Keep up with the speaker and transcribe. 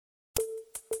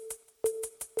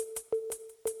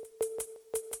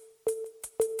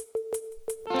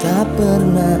Tak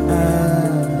pernah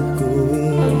aku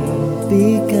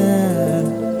impikan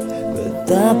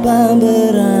betapa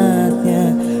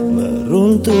beratnya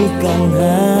meruntuhkan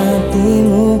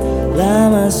hatimu.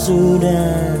 Lama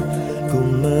sudah ku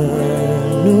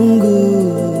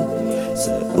menunggu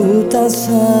seutas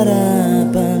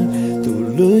harapan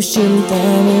tulus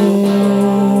cintamu.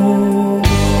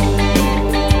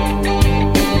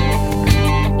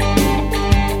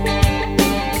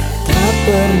 Tak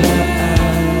pernah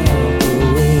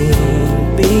aku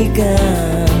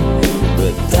impikan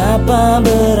betapa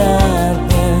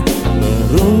beratnya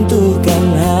meruntuhkan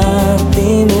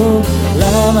hatimu.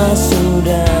 Lama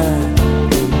sudah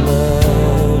ku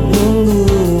menunggu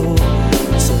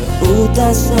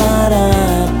seutas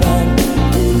harapan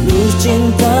tulus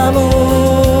cintamu.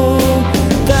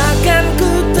 Takkan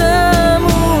ku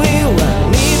temui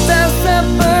wanita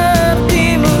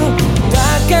sepertimu,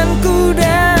 takkan ku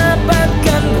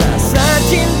dapatkan rasa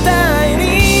cinta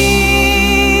ini.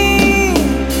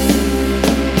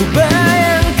 Ku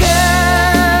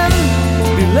bayangkan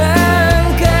bila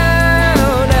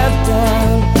engkau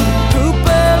datang, ku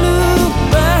peluk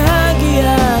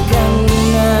bahagiakan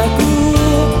aku.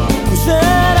 Ku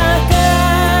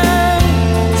serahkan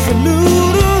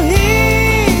seluruh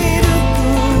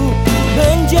hidupku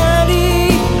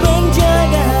menjadi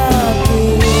penjaga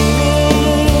hatimu.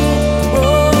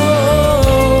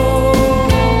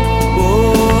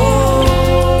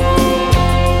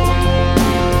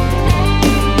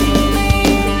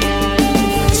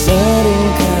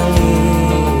 Seringkali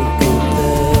ku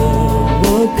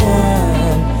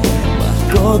temukan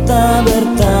mahkota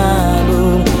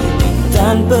bertabur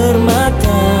intan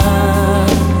permata.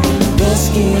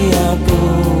 Meski aku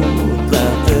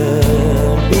tak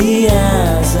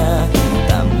terbiasa,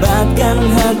 tambatkan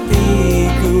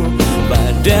hatiku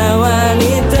pada